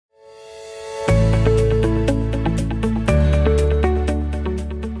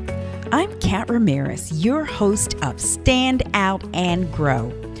Ramirez, your host of Stand Out and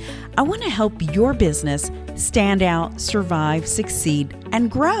Grow. I want to help your business stand out, survive, succeed, and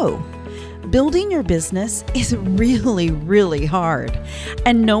grow. Building your business is really, really hard.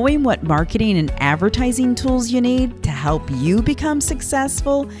 And knowing what marketing and advertising tools you need to help you become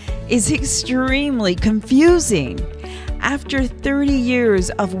successful is extremely confusing. After 30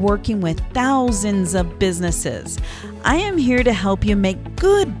 years of working with thousands of businesses, I am here to help you make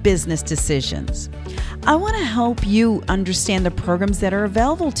good business decisions. I want to help you understand the programs that are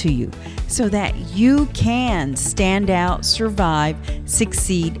available to you so that you can stand out, survive,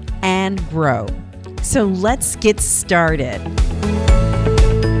 succeed, and grow. So let's get started.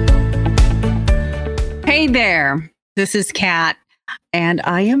 Hey there, this is Kat, and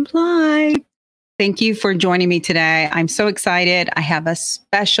I am live. Thank you for joining me today. I'm so excited. I have a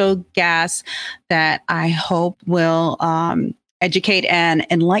special guest that I hope will educate and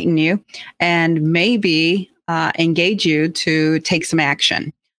enlighten you and maybe engage you to take some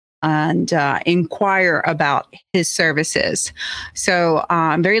action and inquire about his services. So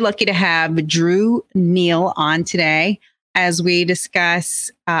I'm very lucky to have Drew Neal on today as we discuss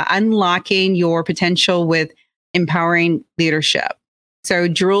unlocking your potential with empowering leadership. So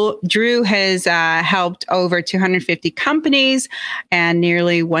Drew has helped over 250 companies and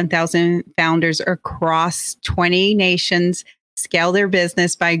nearly 1,000 founders across 20 nations scale their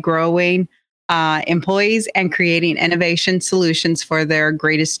business by growing employees and creating innovation solutions for their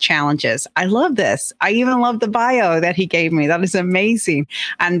greatest challenges. I love this. I even love the bio that he gave me. That is amazing.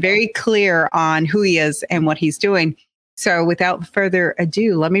 I'm very clear on who he is and what he's doing. So without further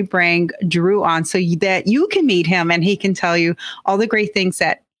ado, let me bring Drew on so that you can meet him and he can tell you all the great things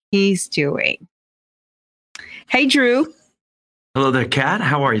that he's doing. Hey, Drew. Hello there, Kat.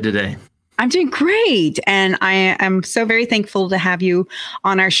 How are you today? I'm doing great. And I am so very thankful to have you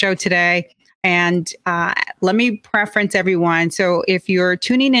on our show today. And let me preference everyone. So if you're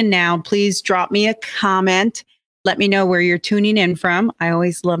tuning in now, please drop me a comment. Let me know where you're tuning in from. I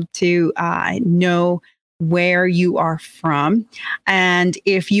always love to know where you are from. And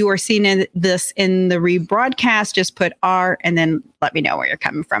if you are seeing this in the rebroadcast, just put R and then let me know where you're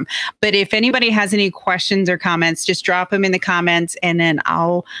coming from. But if anybody has any questions or comments, just drop them in the comments and then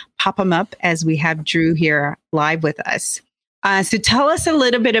I'll pop them up as we have Drew here live with us. So tell us a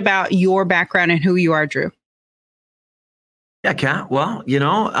little bit about your background and who you are, Drew. Yeah, Kat. Well,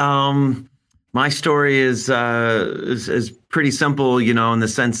 my story is pretty simple, in the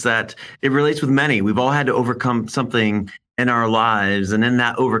sense that it relates with many. We've all had to overcome something in our lives. And in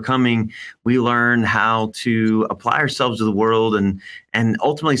that overcoming, we learn how to apply ourselves to the world and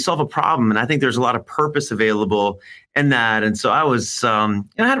ultimately solve a problem. And I think there's a lot of purpose available in that. And so I was, I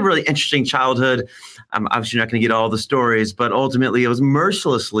had a really interesting childhood. I'm obviously not going to get all the stories, but ultimately I was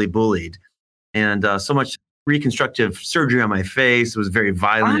mercilessly bullied and so much reconstructive surgery on my face. It was very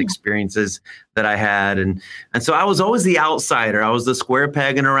violent experiences that I had. And so I was always the outsider. I was the square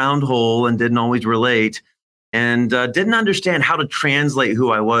peg in a round hole and didn't always relate and didn't understand how to translate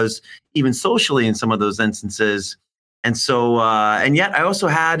who I was, even socially in some of those instances. And so, and yet I also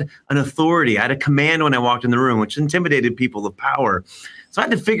had an authority. I had a command when I walked in the room, which intimidated people of power. So I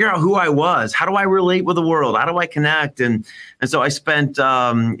had to figure out who I was. How do I relate with the world? How do I connect? And so I spent,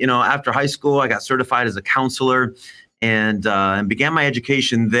 after high school, I got certified as a counselor and began my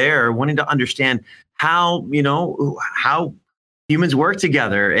education there, wanting to understand how humans work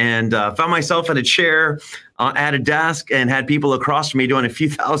together, and found myself at a chair at a desk and had people across from me doing a few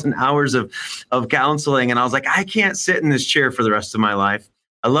thousand hours of counseling. And I was like, I can't sit in this chair for the rest of my life.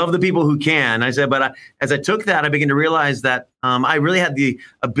 I love the people who can. I said, but as I took that, I began to realize that I really had the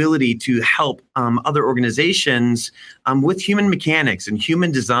ability to help other organizations with human mechanics and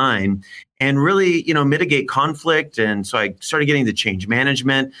human design and really, mitigate conflict. And so I started getting the change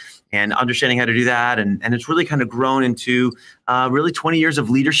management and understanding how to do that. And it's really kind of grown into really 20 years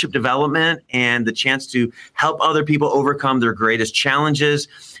of leadership development and the chance to help other people overcome their greatest challenges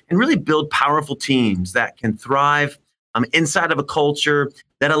and really build powerful teams that can thrive inside of a culture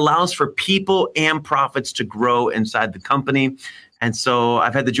that allows for people and profits to grow inside the company. And so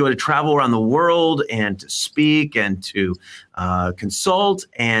I've had the joy to travel around the world and to speak and to consult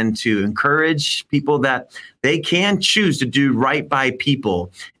and to encourage people that they can choose to do right by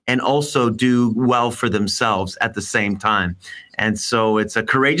people and also do well for themselves at the same time. And so it's a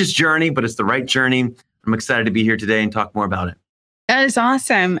courageous journey, but it's the right journey. I'm excited to be here today and talk more about it. That is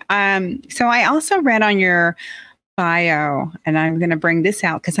awesome. So I also read on your bio, and I'm going to bring this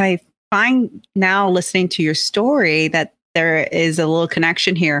out because I find now listening to your story that there is a little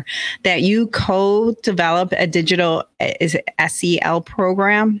connection here, that you co-developed a digital SEL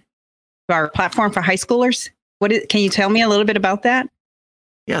program. our platform for high schoolers. Can you tell me a little bit about that?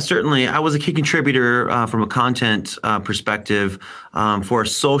 Yeah, certainly. I was a key contributor from a content perspective for a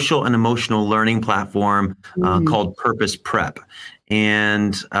social and emotional learning platform called Purpose Prep.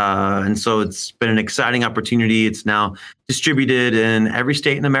 And so it's been an exciting opportunity. It's now distributed in every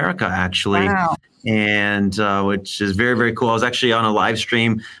state in America, actually. Wow. And which is very, very cool. I was actually on a live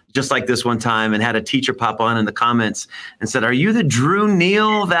stream just like this one time and had a teacher pop on in the comments and said, "Are you the Drew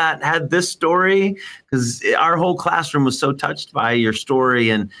Neal that had this story?" Because our whole classroom was so touched by your story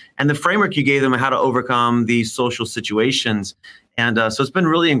and the framework you gave them on how to overcome these social situations. And so it's been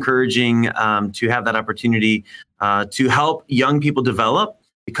really encouraging to have that opportunity to help young people develop,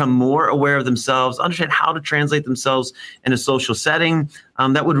 become more aware of themselves, understand how to translate themselves in a social setting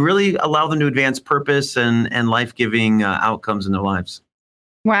that would really allow them to advance purpose and life-giving outcomes in their lives.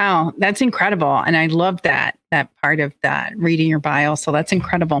 Wow, that's incredible. And I love that part of that, reading your bio. So that's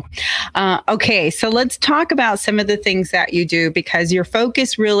incredible. Okay, so let's talk about some of the things that you do, because your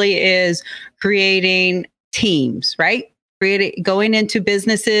focus really is creating teams, right? Going into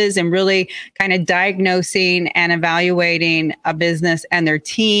businesses and really kind of diagnosing and evaluating a business and their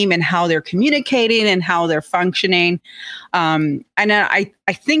team and how they're communicating and how they're functioning. And I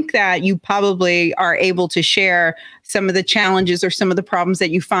think that you probably are able to share some of the challenges or some of the problems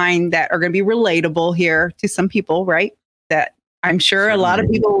that you find that are going to be relatable here to some people, right? That I'm sure a lot of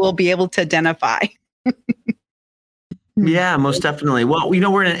people will be able to identify. Yeah, most definitely. Well,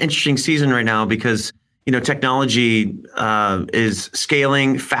 we're in an interesting season right now because technology is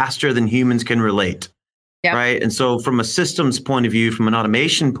scaling faster than humans can relate. Yep. Right. And so from a systems point of view, from an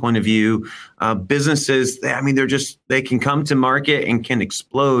automation point of view, businesses, they can come to market and can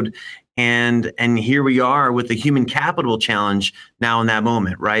explode. And here we are with the human capital challenge now in that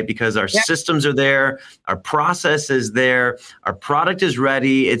moment, right? Because our systems are there, our process is there, our product is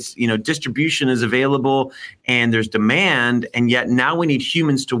ready, it's, distribution is available and there's demand. And yet now we need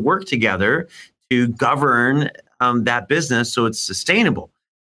humans to work together to govern that business so it's sustainable.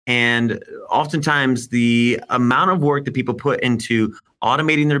 And oftentimes the amount of work that people put into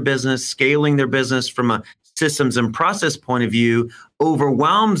automating their business, scaling their business from a systems and process point of view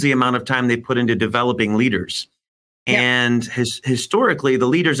overwhelms the amount of time they put into developing leaders. And historically, the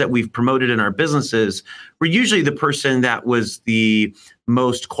leaders that we've promoted in our businesses were usually the person that was the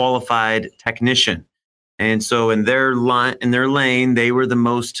most qualified technician. And so in their lane, they were the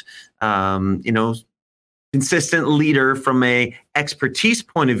most consistent leader from a expertise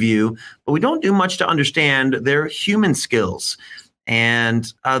point of view, but we don't do much to understand their human skills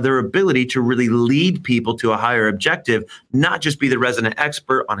and their ability to really lead people to a higher objective, not just be the resident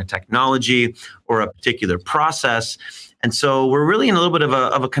expert on a technology or a particular process. And so we're really in a little bit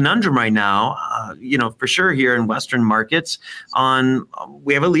of a conundrum right now, for sure here in Western markets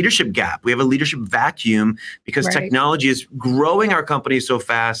we have a leadership gap. We have a leadership vacuum because technology is growing our companies so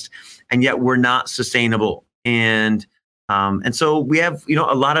fast, and yet we're not sustainable. And so we have,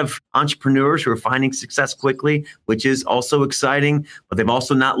 a lot of entrepreneurs who are finding success quickly, which is also exciting, but they've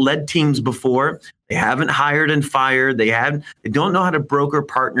also not led teams before. They haven't hired and fired. They don't know how to broker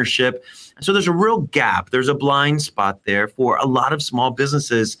partnership. And so there's a real gap. There's a blind spot there for a lot of small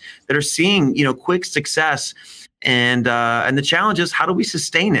businesses that are seeing, quick success. And the challenge is, how do we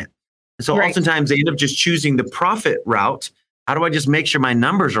sustain it? And so oftentimes they end up just choosing the profit route. How do I just make sure my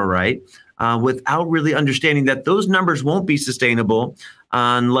numbers are right? Without really understanding that those numbers won't be sustainable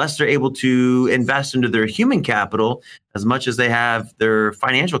unless they're able to invest into their human capital as much as they have their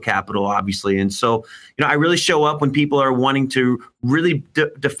financial capital, obviously. And so, I really show up when people are wanting to really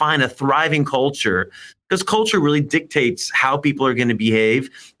define a thriving culture, because culture really dictates how people are going to behave,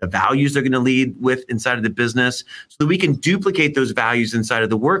 the values they're going to lead with inside of the business, so that we can duplicate those values inside of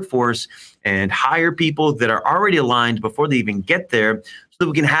the workforce and hire people that are already aligned before they even get there, so that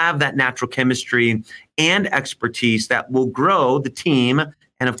we can have that natural chemistry and expertise that will grow the team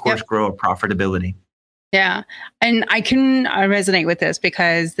and, of course, grow our profitability. Yeah. And I can resonate with this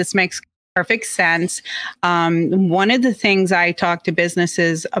because this makes perfect sense. One of the things I talk to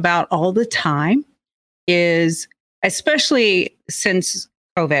businesses about all the time is, especially since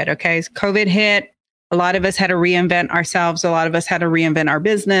COVID, COVID hit, a lot of us had to reinvent ourselves. A lot of us had to reinvent our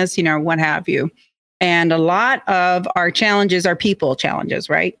business, what have you. And a lot of our challenges are people challenges,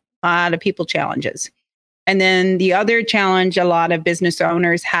 right? A lot of people challenges. And then the other challenge a lot of business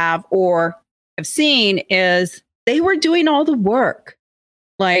owners have or have seen is they were doing all the work.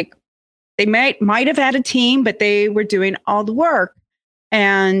 Like they might have had a team, but they were doing all the work.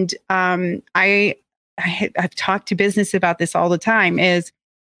 And I've talked to business about this all the time, is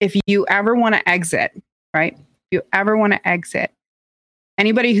if you ever want to exit, right? If you ever want to exit,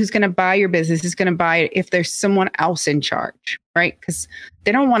 Anybody who's going to buy your business is going to buy it if there's someone else in charge, right? Because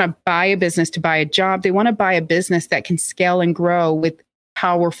they don't want to buy a business to buy a job. They want to buy a business that can scale and grow with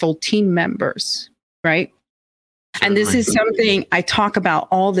powerful team members, right? And this is something I talk about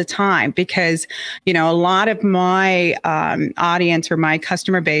all the time because, a lot of my audience or my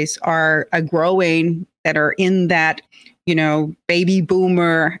customer base are growing that are in that, baby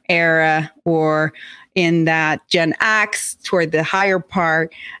boomer era or in that Gen X toward the higher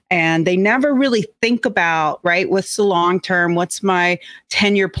part. And they never really think about, right, what's the long term? What's my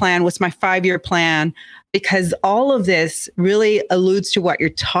 10-year plan? What's my 5-year plan? Because all of this really alludes to what you're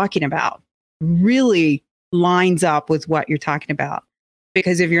talking about, really lines up with what you're talking about.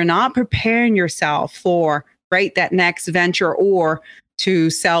 Because if you're not preparing yourself for, right, that next venture or to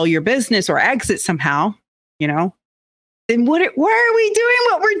sell your business or exit somehow, then why are we doing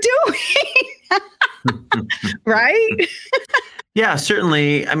what we're doing? Right? Yeah,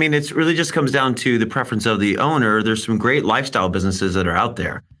 certainly. I mean, it really just comes down to the preference of the owner. There's some great lifestyle businesses that are out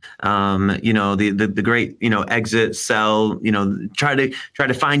there. The great, exit, sell, try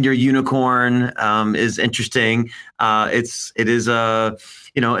to find your unicorn is interesting. It's a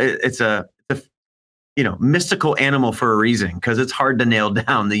mystical animal for a reason because it's hard to nail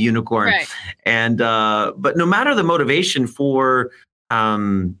down the unicorn. Right. And but no matter the motivation for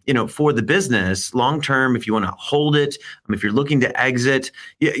the business long term, if you want to hold it, if you're looking to exit,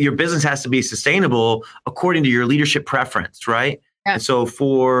 your business has to be sustainable according to your leadership preference, right? Yeah. And so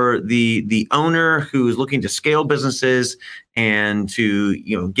for the owner who's looking to scale businesses and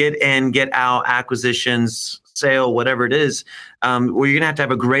to get in, get out, acquisitions, sale, whatever it is, where you're gonna have to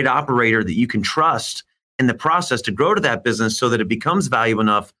have a great operator that you can trust in the process to grow to that business so that it becomes valuable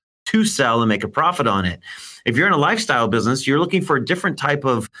enough to sell and make a profit on it. If you're in a lifestyle business, you're looking for a different type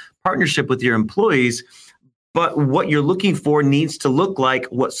of partnership with your employees, but what you're looking for needs to look like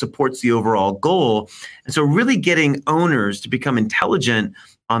what supports the overall goal. And so really getting owners to become intelligent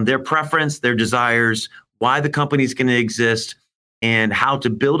on their preference, their desires, why the company's going to exist, and how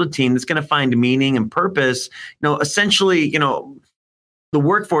to build a team that's going to find meaning and purpose. Essentially, the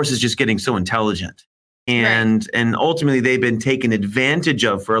workforce is just getting so intelligent. And ultimately, they've been taken advantage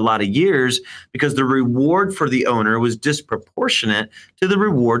of for a lot of years because the reward for the owner was disproportionate to the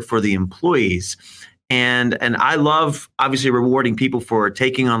reward for the employees. And I love obviously rewarding people for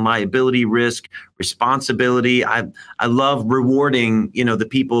taking on liability, risk, responsibility. I love rewarding the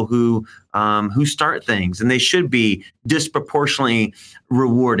people who start things, and they should be disproportionately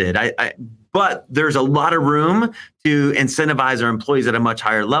rewarded. But there's a lot of room to incentivize our employees at a much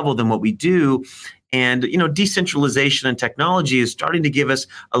higher level than what we do. And decentralization and technology is starting to give us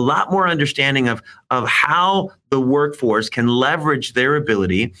a lot more understanding of how the workforce can leverage their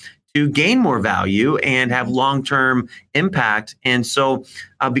ability to gain more value and have long-term impact. And so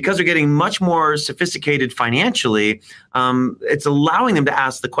because they're getting much more sophisticated financially, it's allowing them to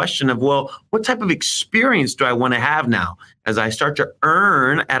ask the question of, well, what type of experience do I want to have now? As I start to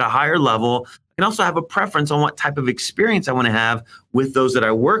earn at a higher level, I can also have a preference on what type of experience I want to have with those that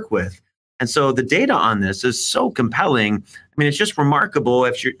I work with. And so the data on this is so compelling. I mean, it's just remarkable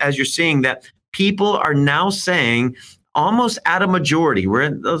as you're seeing that people are now saying, almost at a majority, we're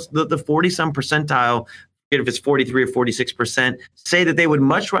in the 40-some percentile, if it's 43 or 46%, say that they would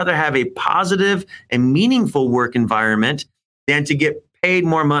much rather have a positive and meaningful work environment than to get paid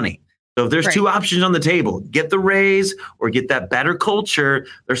more money. So if there's two options on the table, get the raise or get that better culture,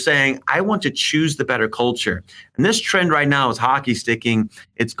 they're saying, I want to choose the better culture. And this trend right now is hockey sticking.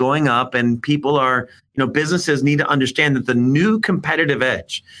 It's going up, and people are, businesses need to understand that the new competitive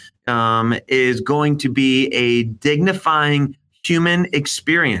edge is going to be a dignifying human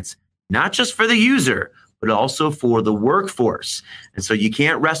experience, not just for the user, but also for the workforce. And so you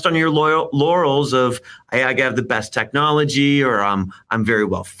can't rest on your laurels of, hey, I have the best technology, or I'm very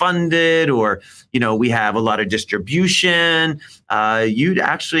well funded, or we have a lot of distribution. You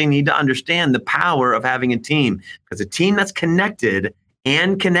actually need to understand the power of having a team, because a team that's connected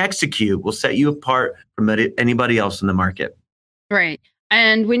and can execute will set you apart from anybody else in the market. Right.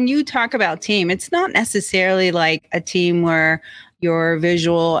 And when you talk about team, it's not necessarily like a team where you're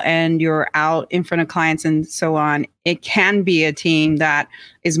visual and you're out in front of clients and so on. It can be a team that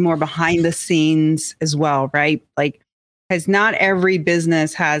is more behind the scenes as well, right? Like, because not every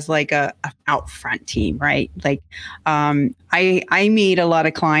business has like a out front team, right? Like, I meet a lot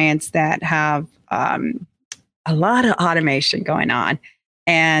of clients that have a lot of automation going on.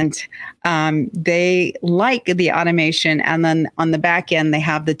 And they like the automation. And then on the back end, they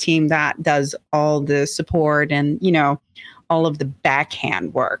have the team that does all the support and, all of the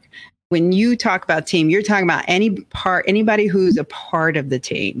backhand work. when you talk about team, you're talking about anybody who's a part of the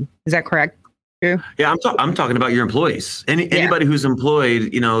team. Is that correct? True? Yeah, I'm talking about your employees. Anybody who's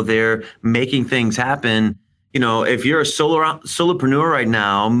employed, they're making things happen. If you're a solopreneur right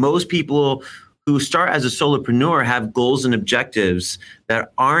now, most people who start as a solopreneur have goals and objectives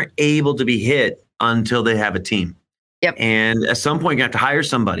that aren't able to be hit until they have a team. Yep. And at some point, you have to hire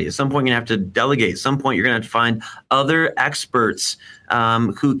somebody. At some point, you have to delegate. At some point, you're going to have to find other experts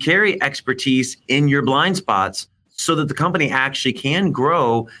who carry expertise in your blind spots so that the company actually can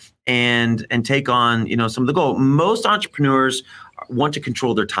grow and take on, some of the goal. Most entrepreneurs want to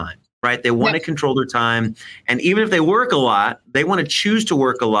control their time, right? They want to control their time. And even if they work a lot, they want to choose to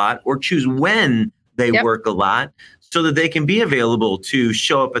work a lot or choose when they work a lot so that they can be available to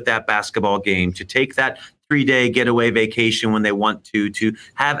show up at that basketball game, to take that 3-day getaway vacation when they want to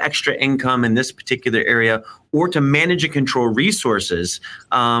have extra income in this particular area, or to manage and control resources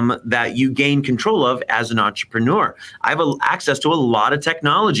that you gain control of as an entrepreneur. I have access to a lot of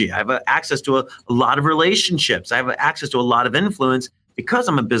technology. I have access to a lot of relationships. I have access to a lot of influence because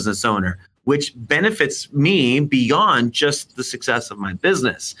I'm a business owner, which benefits me beyond just the success of my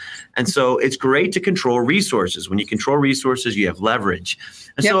business. And so it's great to control resources. When you control resources, you have leverage.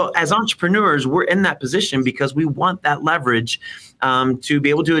 And so as entrepreneurs, we're in that position because we want that leverage to be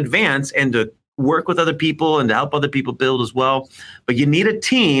able to advance and to work with other people and to help other people build as well. But you need a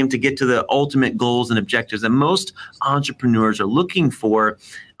team to get to the ultimate goals and objectives that most entrepreneurs are looking for,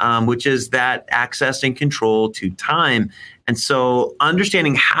 which is that access and control to time. And so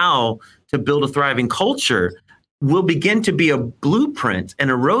understanding how to build a thriving culture will begin to be a blueprint and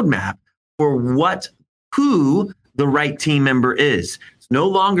a roadmap for who the right team member is. It's no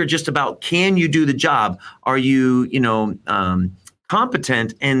longer just about, can you do the job? Are you,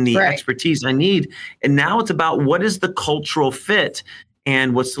 competent in the expertise I need? And now it's about, what is the cultural fit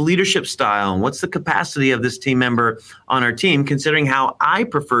and what's the leadership style and what's the capacity of this team member on our team, considering how I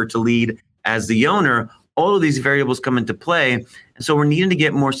prefer to lead as the owner. All of these variables come into play. And so we're needing to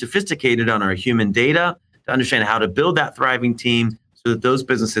get more sophisticated on our human data to understand how to build that thriving team so that those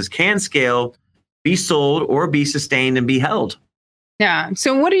businesses can scale, be sold, or be sustained and be held. Yeah.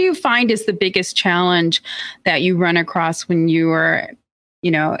 So what do you find is the biggest challenge that you run across when you are,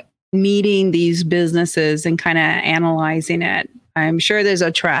 meeting these businesses and kind of analyzing it? I'm sure there's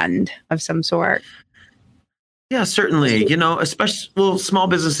a trend of some sort. Yeah, certainly. Especially small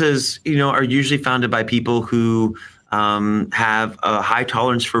businesses, are usually founded by people who have a high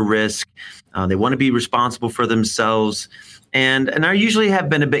tolerance for risk. They want to be responsible for themselves, and are usually have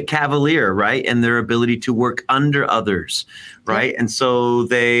been a bit cavalier, right, in their ability to work under others, right? And so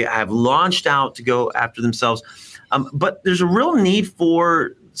they have launched out to go after themselves. But there's a real need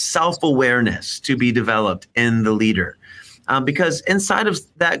for self-awareness to be developed in the leader. Because inside of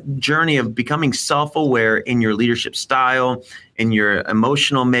that journey of becoming self-aware in your leadership style, in your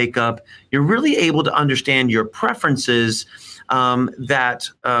emotional makeup, you're really able to understand your preferences that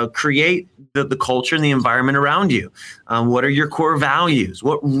create the culture and the environment around you. What are your core values?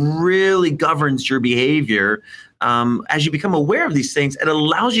 What really governs your behavior? As you become aware of these things, it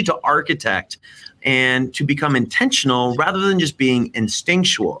allows you to architect and to become intentional rather than just being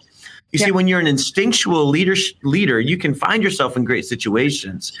instinctual. You see, when you're an instinctual leader, you can find yourself in great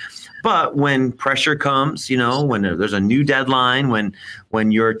situations. But when pressure comes, when there's a new deadline,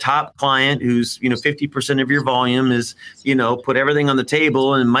 when your top client who's, 50% of your volume is, put everything on the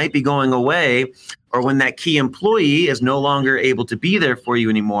table and might be going away, or when that key employee is no longer able to be there for you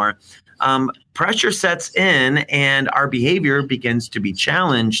anymore, pressure sets in and our behavior begins to be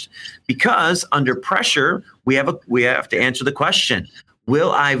challenged, because under pressure, we have to answer the question: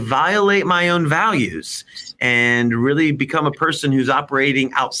 will I violate my own values and really become a person who's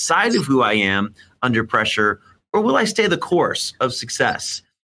operating outside of who I am under pressure, or will I stay the course of success?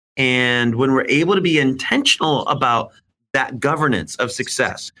 And when we're able to be intentional about that governance of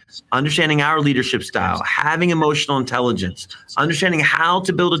success, understanding our leadership style, having emotional intelligence, understanding how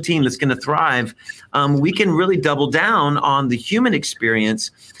to build a team that's going to thrive, we can really double down on the human experience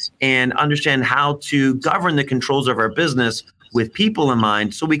and understand how to govern the controls of our business with people in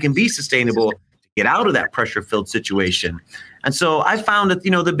mind, so we can be sustainable, to get out of that pressure-filled situation. And so I found that,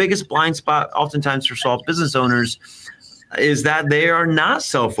 the biggest blind spot oftentimes for small business owners is that they are not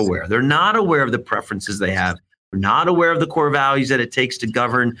self-aware. They're not aware of the preferences they have. They're not aware of the core values that it takes to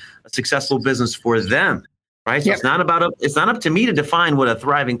govern a successful business for them. Right. So it's not up to me to define what a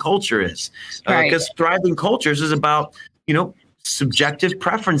thriving culture is, because thriving cultures is about, subjective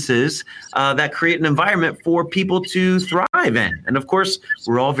preferences that create an environment for people to thrive in. And of course,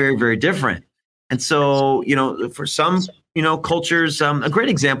 we're all very, very different. And so, for some cultures. A great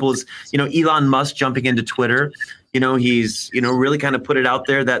example is, Elon Musk jumping into Twitter. He's, really kind of put it out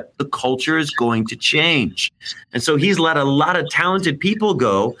there that the culture is going to change. And so he's let a lot of talented people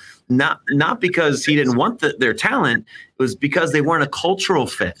go, not because he didn't want their talent. It was because they weren't a cultural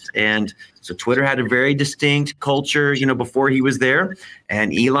fit. And so Twitter had a very distinct culture, before he was there.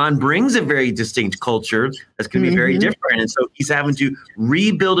 And Elon brings a very distinct culture that's going to be very different. And so he's having to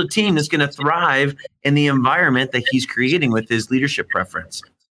rebuild a team that's going to thrive in the environment that he's creating with his leadership preference.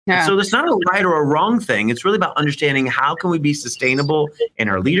 Yeah. So there's not a right or a wrong thing. It's really about understanding how can we be sustainable in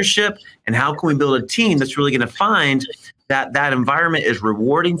our leadership, and how can we build a team that's really going to find that environment is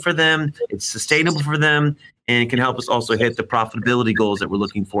rewarding for them, it's sustainable for them, and it can help us also hit the profitability goals that we're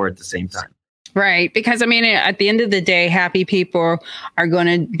looking for at the same time. Right. Because at the end of the day, happy people are going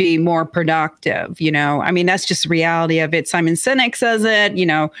to be more productive. That's just the reality of it. Simon Sinek says it.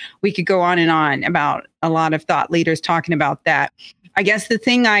 We could go on and on about a lot of thought leaders talking about that. I guess the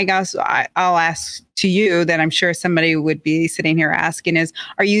thing I'll ask to you that I'm sure somebody would be sitting here asking is,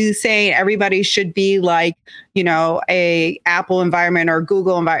 are you saying everybody should be like, a Apple environment or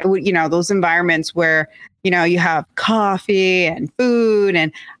Google environment, those environments where, you have coffee and food,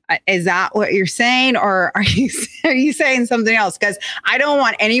 and is that what you're saying? Or are you saying something else? Because I don't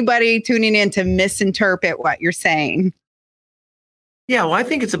want anybody tuning in to misinterpret what you're saying. Yeah, well, I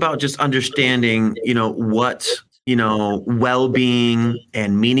think it's about just understanding, what well-being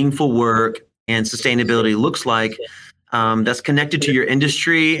and meaningful work and sustainability looks like, that's connected to your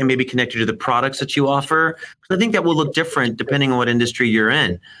industry and maybe connected to the products that you offer. Because I think that will look different depending on what industry you're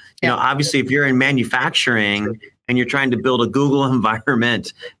in. Obviously, if you're in manufacturing and you're trying to build a Google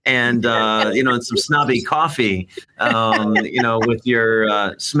environment and, and some snobby coffee, with your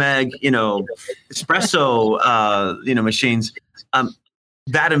SMEG, espresso, machines,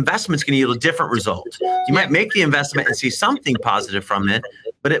 that investment's going to yield a different result. You might make the investment and see something positive from it,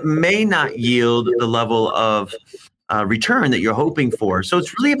 but it may not yield the level of return that you're hoping for. So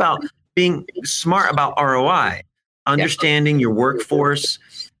it's really about being smart about ROI, understanding your workforce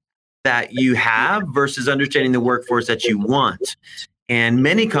that you have versus understanding the workforce that you want. And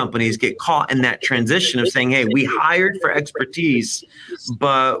many companies get caught in that transition of saying, hey, we hired for expertise,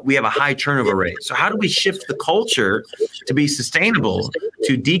 but we have a high turnover rate. So how do we shift the culture to be sustainable,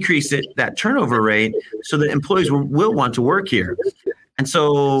 to decrease that turnover rate so that employees will want to work here? And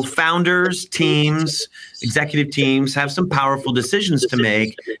so founders, teams, executive teams have some powerful decisions to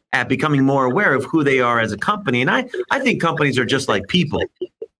make at becoming more aware of who they are as a company. And I think companies are just like people.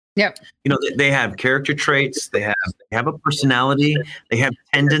 Yep. They have character traits, they have a personality, they have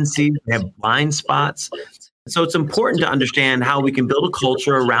tendencies, they have blind spots. So it's important to understand how we can build a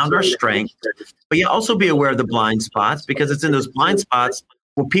culture around our strengths, but you also be aware of the blind spots, because it's in those blind spots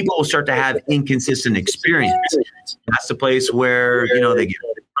where people will start to have inconsistent experience. That's the place where, they get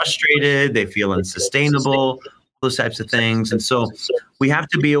frustrated, they feel unsustainable, those types of things. And so we have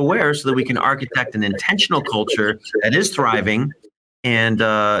to be aware so that we can architect an intentional culture that is thriving and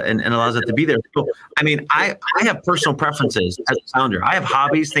allows it to be there. So, I have personal preferences as a founder. I have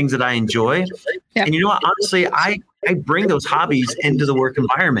hobbies, things that I enjoy. Yeah. And you know what? Honestly, I bring those hobbies into the work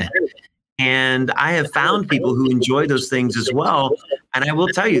environment. And I have found people who enjoy those things as well. And I will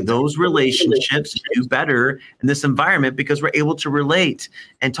tell you, those relationships do better in this environment because we're able to relate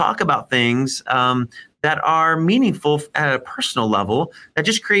and talk about things that are meaningful at a personal level, that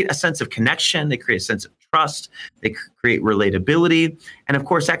just create a sense of connection. They create a sense of trust. They create relatability. And of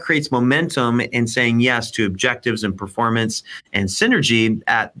course, that creates momentum in saying yes to objectives and performance and synergy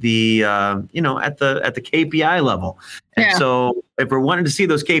at the, at the KPI level. And so if we're wanting to see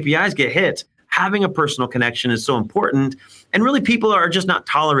those KPIs get hit, having a personal connection is so important. And really, people are just not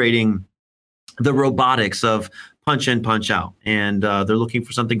tolerating the robotics of punch in, punch out. And they're looking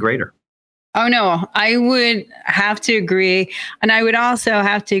for something greater. Oh, no, I would have to agree. And I would also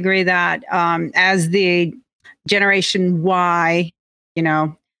have to agree that as the Generation Y,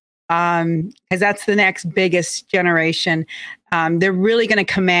 because that's the next biggest generation, they're really going to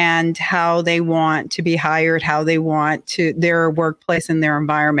command how they want to be hired, how they want to their workplace and their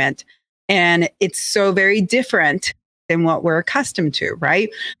environment. And it's so very different than what we're accustomed to, right?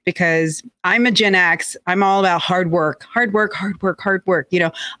 Because I'm a Gen X, I'm all about hard work.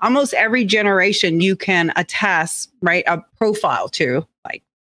 Almost every generation you can attest, right, a profile to, like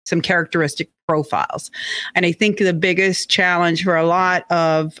some characteristic profiles. And I think the biggest challenge for a lot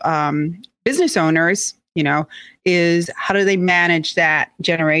of business owners, is how do they manage that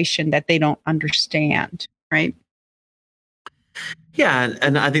generation that they don't understand, right? Yeah,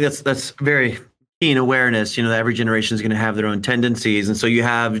 and I think that's very keen awareness, that every generation is going to have their own tendencies. And so you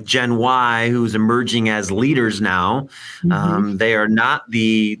have Gen Y, who's emerging as leaders now. They are not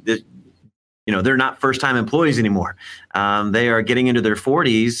they're not first-time employees anymore. They are getting into their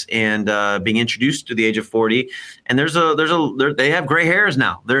 40s and being introduced to the age of 40. And they have gray hairs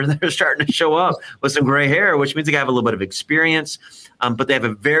now. They're starting to show up with some gray hair, which means they have a little bit of experience, but they have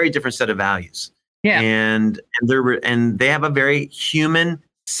a very different set of values. Yeah, and they have a very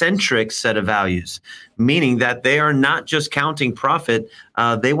human-centric set of values, meaning that they are not just counting profit.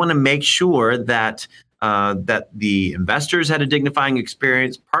 They want to make sure that the investors had a dignifying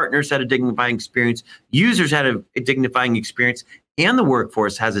experience, partners had a dignifying experience, users had a dignifying experience, and the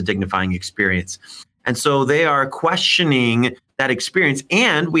workforce has a dignifying experience. And so they are questioning that experience.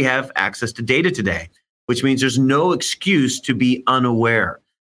 And we have access to data today, which means there's no excuse to be unaware.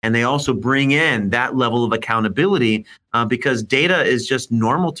 And they also bring in that level of accountability because data is just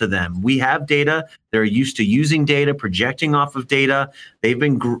normal to them. We have data. They're used to using data, projecting off of data. They've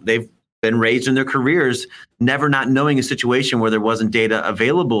been raised in their careers, never not knowing a situation where there wasn't data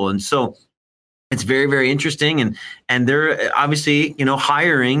available. And so it's very, very interesting. And they're obviously,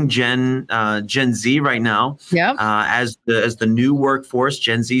 hiring Gen Z right now. Yep. As the new workforce.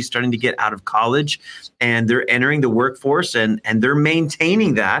 Gen Z is starting to get out of college and they're entering the workforce and they're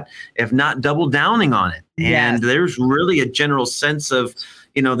maintaining that, if not double downing on it. Yes. And there's really a general sense of,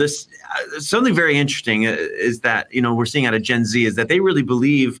 this something very interesting is that, we're seeing out of Gen Z is that they really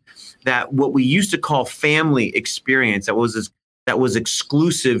believe that what we used to call family experience that was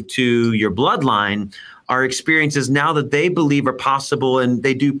exclusive to your bloodline are experiences now that they believe are possible and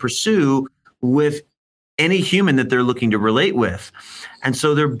they do pursue with any human that they're looking to relate with. And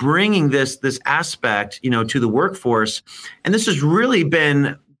so they're bringing this aspect, to the workforce. And this has really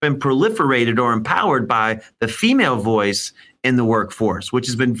been proliferated or empowered by the female voice in the workforce, which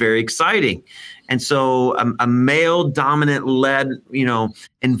has been very exciting. And so a male dominant led,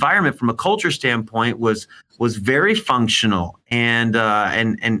 environment from a culture standpoint was very functional and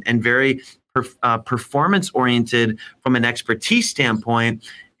very performance oriented from an expertise standpoint.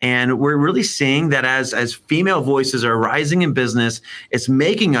 And we're really seeing that as female voices are rising in business, it's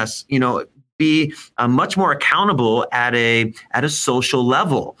making us, be much more accountable at a social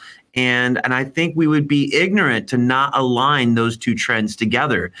level. And I think we would be ignorant to not align those two trends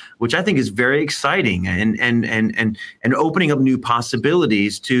together, which I think is very exciting and opening up new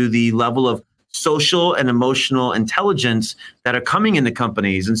possibilities to the level of social and emotional intelligence that are coming into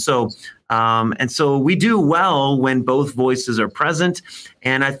companies. And so we do well when both voices are present.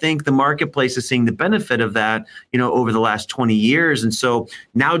 And I think the marketplace is seeing the benefit of that, over the last 20 years. And so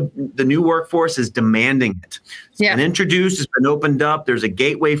now the new workforce is demanding it. It's been introduced, it's been opened up. There's a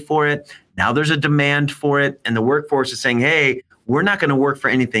gateway for it. Now there's a demand for it. And the workforce is saying, hey, we're not going to work for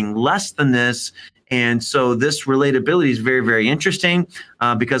anything less than this. And so this relatability is very, very interesting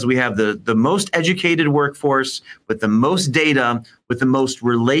because we have the most educated workforce with the most data, with the most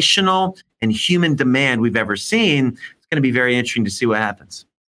relational and human demand we've ever seen. It's going to be very interesting to see what happens.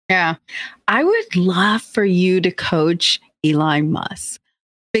 Yeah. I would love for you to coach Elon Musk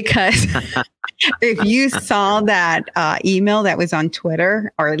because if you saw that email that was on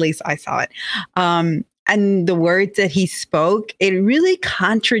Twitter, or at least I saw it, and the words that he spoke, it really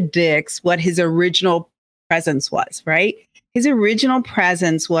contradicts what his original presence was, right? His original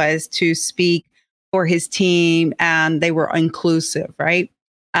presence was to speak for his team and they were inclusive, right?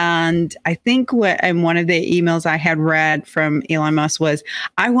 And I think in one of the emails I had read from Elon Musk was,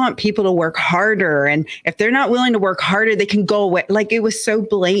 I want people to work harder. And if they're not willing to work harder, they can go away. Like, it was so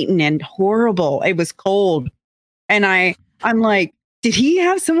blatant and horrible. It was cold. And I'm like, did he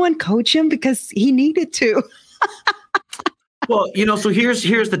have someone coach him? Because he needed to. Well, so here's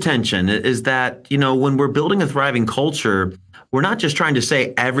the tension is that, when we're building a thriving culture, we're not just trying to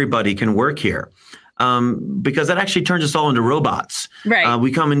say everybody can work here. Because that actually turns us all into robots. Right.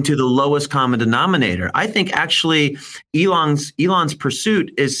 We come into the lowest common denominator. I think actually Elon's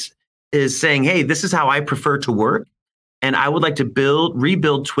pursuit is saying, hey, this is how I prefer to work. And I would like to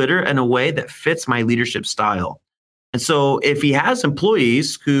rebuild Twitter in a way that fits my leadership style. And so if he has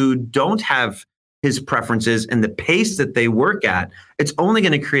employees who don't have his preferences and the pace that they work at, it's only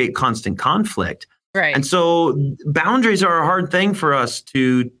going to create constant conflict. Right. And so boundaries are a hard thing for us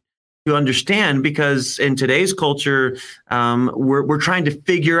to understand, because in today's culture, we're trying to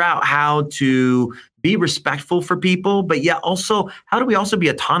figure out how to be respectful for people, but yet also, how do we also be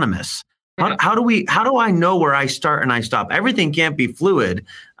autonomous? How do I know where I start and I stop? Everything can't be fluid.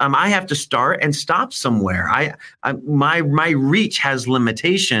 I have to start and stop somewhere. My reach has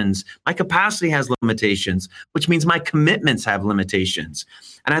limitations. My capacity has limitations, which means my commitments have limitations.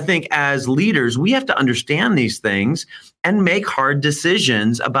 And I think as leaders, we have to understand these things and make hard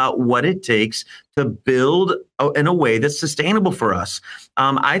decisions about what it takes to build in a way that's sustainable for us.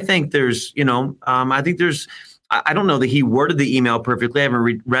 I think there's, I don't know that he worded the email perfectly. I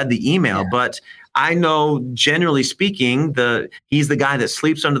haven't read the email, but I know, generally speaking, he's the guy that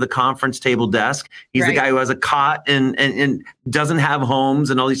sleeps under the conference table desk. He's the guy who has a cot and doesn't have homes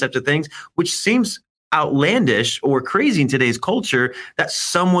and all these types of things, which seems outlandish or crazy in today's culture that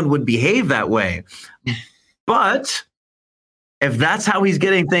someone would behave that way. But if that's how he's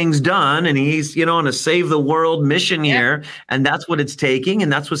getting things done and he's, on a save the world mission here, and that's what it's taking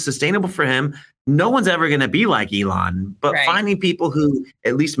and that's what's sustainable for him, no one's ever going to be like Elon. But finding people who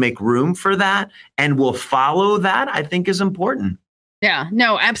at least make room for that and will follow that, I think is important. Yeah,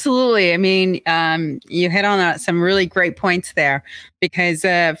 no, absolutely. I mean, you hit on some really great points there, because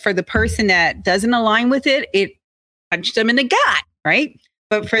for the person that doesn't align with it, it punched them in the gut, right?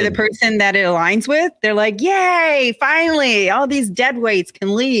 But for the person that it aligns with, they're like, yay, finally, all these dead weights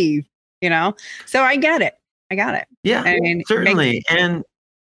can leave, So I get it. Yeah, certainly. And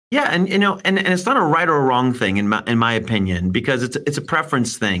it's not a right or a wrong thing in my opinion, because it's a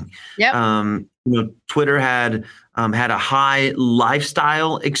preference thing. Yeah. Twitter had a high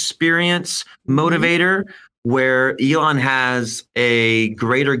lifestyle experience motivator, where Elon has a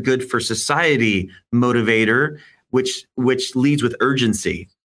greater good for society motivator, which leads with urgency.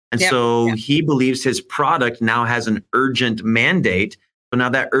 And so he believes his product now has an urgent mandate. So now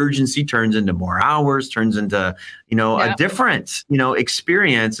that urgency turns into more hours, turns into, a different,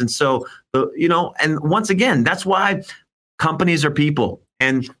 experience. And so, and once again, that's why companies are people,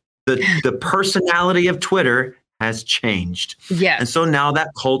 and the personality of Twitter has changed. Yes. And so now that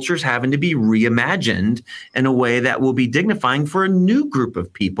culture is having to be reimagined in a way that will be dignifying for a new group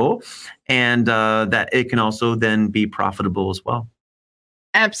of people, and that it can also then be profitable as well.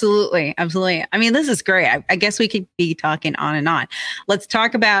 Absolutely. Absolutely. I mean, this is great. I guess we could be talking on and on. Let's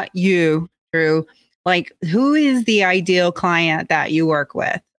talk about you, Drew. Like, who is the ideal client that you work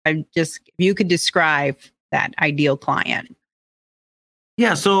with? If you could describe that ideal client.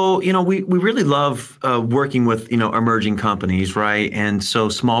 Yeah, so we really love working with emerging companies, right? And so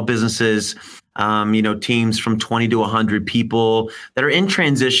small businesses, teams from 20 to 100 people that are in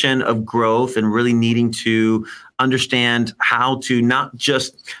transition of growth and really needing to understand how to not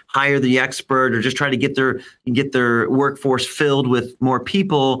just hire the expert or just try to get their workforce filled with more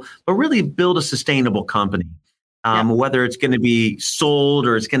people, but really build a sustainable company. Whether it's going to be sold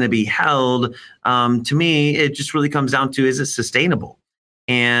or it's going to be held, to me, it just really comes down to, is it sustainable?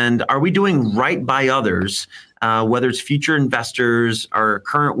 And are we doing right by others, whether it's future investors, our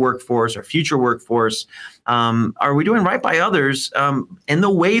current workforce, our future workforce? Are we doing right by others in the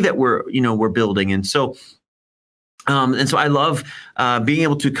way that we're building? And so I love being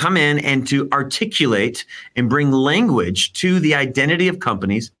able to come in and to articulate and bring language to the identity of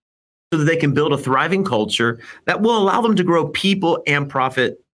companies so that they can build a thriving culture that will allow them to grow people and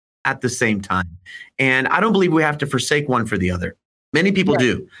profit at the same time. And I don't believe we have to forsake one for the other. Many people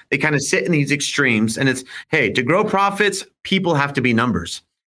do. They kind of sit in these extremes, and it's, hey, to grow profits, people have to be numbers.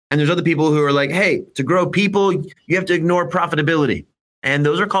 And there's other people who are like, hey, to grow people, you have to ignore profitability. And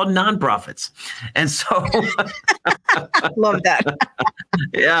those are called nonprofits. And so love that.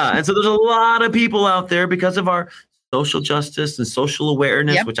 Yeah. And so there's a lot of people out there, because of our social justice and social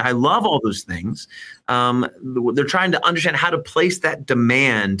awareness, which I love all those things. They're trying to understand how to place that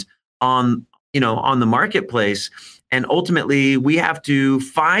demand on the marketplace. And ultimately, we have to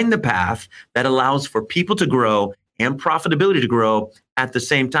find the path that allows for people to grow and profitability to grow at the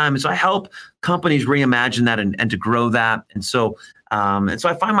same time. And so I help companies reimagine that and to grow that. And so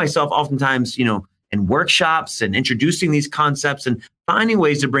I find myself oftentimes, in workshops and introducing these concepts and finding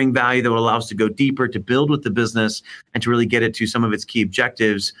ways to bring value that will allow us to go deeper, to build with the business, and to really get it to some of its key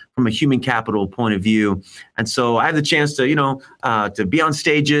objectives from a human capital point of view. And so I have the chance to, to be on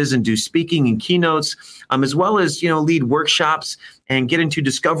stages and do speaking and keynotes, as well as, lead workshops and get into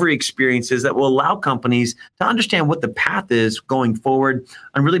discovery experiences that will allow companies to understand what the path is going forward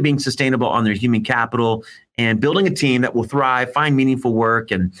and really being sustainable on their human capital and building a team that will thrive, find meaningful work,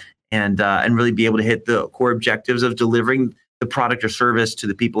 and really be able to hit the core objectives of delivering the product or service to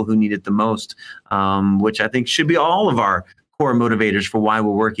the people who need it the most, which I think should be all of our core motivators for why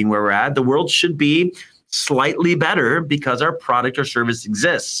we're working where we're at. The world should be slightly better because our product or service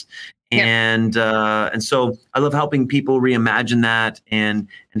exists. Yep. And so I love helping people reimagine that and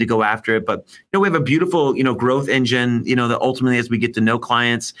to go after it. But we have a beautiful growth engine. That ultimately, as we get to know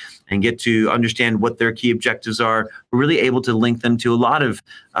clients and get to understand what their key objectives are, we're really able to link them to a lot of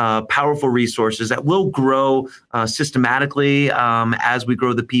powerful resources that will grow systematically as we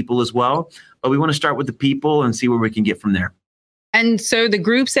grow the people as well. But we want to start with the people and see where we can get from there. And so the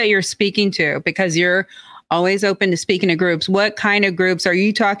groups that you're speaking to, because you're always open to speaking to groups, what kind of groups are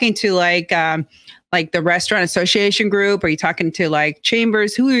you talking to? Like the Restaurant Association group? Are you talking to like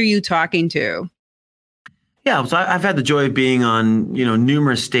chambers? Who are you talking to? Yeah, so I've had the joy of being on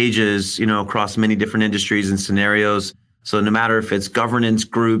numerous stages across many different industries and scenarios. So no matter if it's governance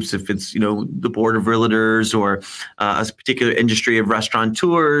groups, if it's the board of realtors, or a particular industry of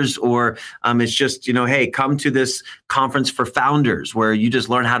restaurateurs, or it's just hey, come to this conference for founders where you just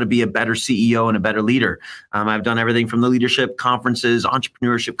learn how to be a better CEO and a better leader. I've done everything from the leadership conferences,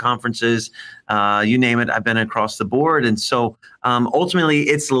 entrepreneurship conferences, you name it. I've been across the board, and so ultimately,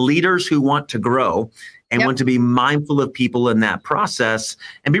 it's leaders who want to grow and want to be mindful of people in that process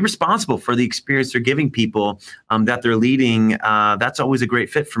and be responsible for the experience they're giving people that they're leading. That's always a great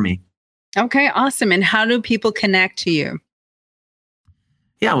fit for me. Okay, awesome. And how do people connect to you?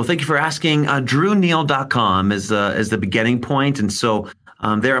 Yeah, well, thank you for asking. DrewNeal.com is the beginning point. And so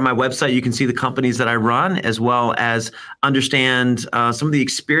there on my website, you can see the companies that I run, as well as understand some of the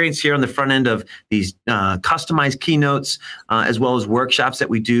experience here on the front end of these customized keynotes, as well as workshops that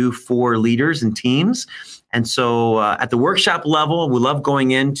we do for leaders and teams. And so at the workshop level, we love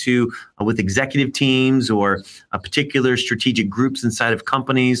going into with executive teams or particular strategic groups inside of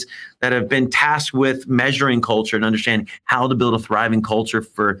companies that have been tasked with measuring culture and understanding how to build a thriving culture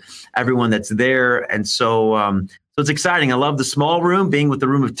for everyone that's there. And so it's exciting. I love the small room, being with the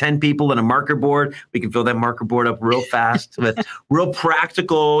room of 10 people and a marker board. We can fill that marker board up real fast with real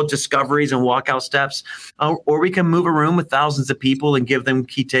practical discoveries and walkout steps. Or we can move a room with thousands of people and give them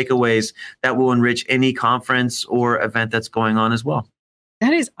key takeaways that will enrich any conference or event that's going on as well.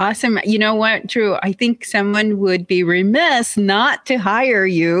 That is awesome. You know what, Drew? I think someone would be remiss not to hire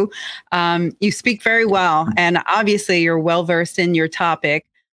you. You speak very well, and obviously you're well-versed in your topic.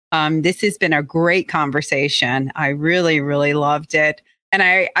 This has been a great conversation. I really, really loved it. And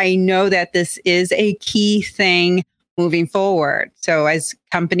I know that this is a key thing moving forward. So as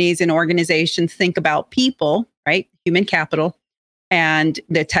companies and organizations think about people, right? Human capital and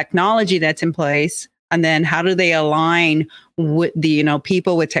the technology that's in place, and then how do they align with the,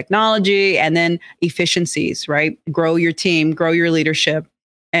 people with technology, and then efficiencies, right? Grow your team, grow your leadership,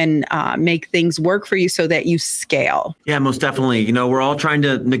 and make things work for you so that you scale. Yeah, most definitely. We're all trying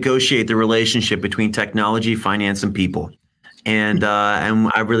to negotiate the relationship between technology, finance, and people. And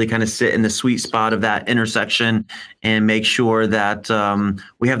I really kind of sit in the sweet spot of that intersection and make sure that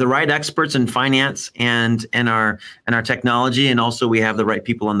we have the right experts in finance and our technology, and also we have the right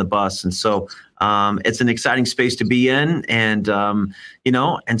people on the bus. And so it's an exciting space to be in, and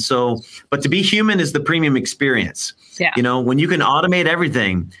but to be human is the premium experience. Yeah. When you can automate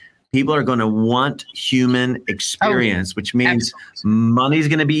everything, people are going to want human experience, which means money is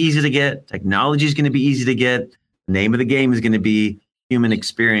going to be easy to get, technology is going to be easy to get. Name of the game is going to be human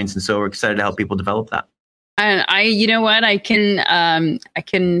experience, and so we're excited to help people develop that. And I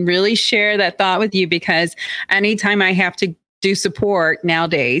can really share that thought with you, because anytime I have to do support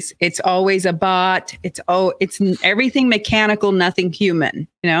nowadays, it's always a bot. It's everything mechanical, nothing human.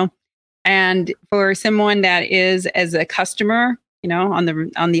 And for someone that is as a customer, on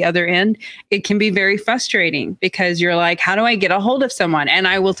the other end, it can be very frustrating, because you're like, how do I get a hold of someone? And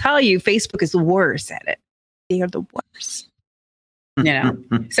I will tell you, Facebook is the worst at it. They are the worst.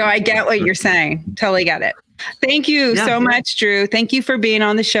 So I get what you're saying. Totally get it. Thank you so much, Drew. Thank you for being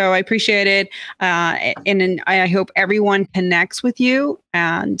on the show. I appreciate it. And I hope everyone connects with you,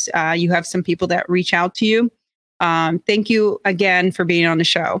 and you have some people that reach out to you. Thank you again for being on the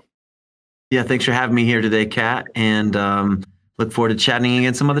show. Yeah, thanks for having me here today, Kat. And look forward to chatting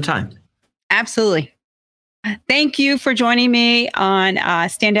again some other time. Absolutely. Thank you for joining me on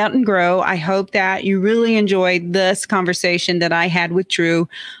Stand Out and Grow. I hope that you really enjoyed this conversation that I had with Drew.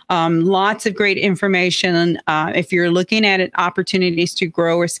 Lots of great information. If you're looking at opportunities to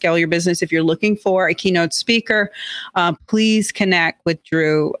grow or scale your business, if you're looking for a keynote speaker, please connect with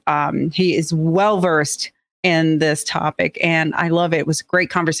Drew. He is well-versed in this topic, and I love it. It was a great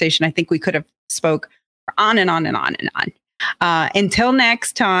conversation. I think we could have spoke on and on and on and on. Until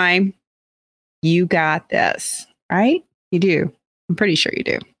next time, you got this, right? You do. I'm pretty sure you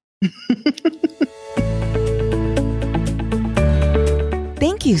do.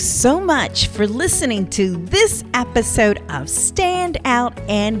 Thank you Thank you so much for listening to this episode of Stand Out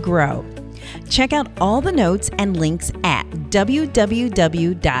and Grow. Check out all the notes and links at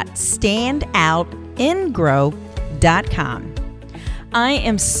www.standoutandgrow.com. I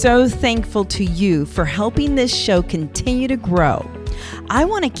am so thankful to you for helping this show continue to grow. I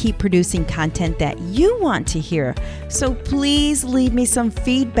want to keep producing content that you want to hear, so please leave me some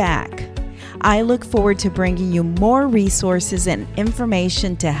feedback. I look forward to bringing you more resources and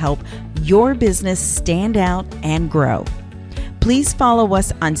information to help your business stand out and grow. Please follow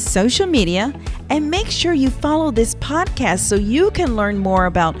us on social media and make sure you follow this podcast so you can learn more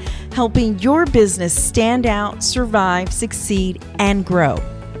about helping your business stand out, survive, succeed, and grow.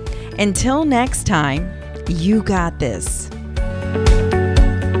 Until next time, you got this.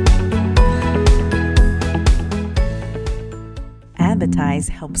 Advertise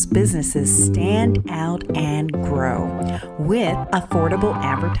helps businesses stand out and grow with affordable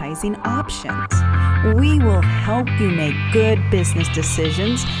advertising options. We will help you make good business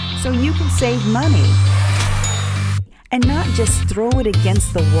decisions so you can save money and not just throw it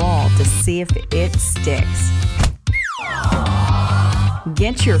against the wall to see if it sticks.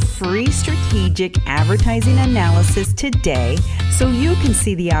 Get your free strategic advertising analysis today so you can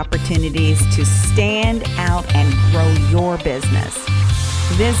see the opportunities to stand out and grow your business.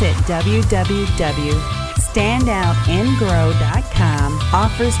 Visit www.standoutandgrow.com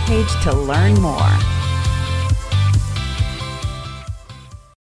offers page to learn more.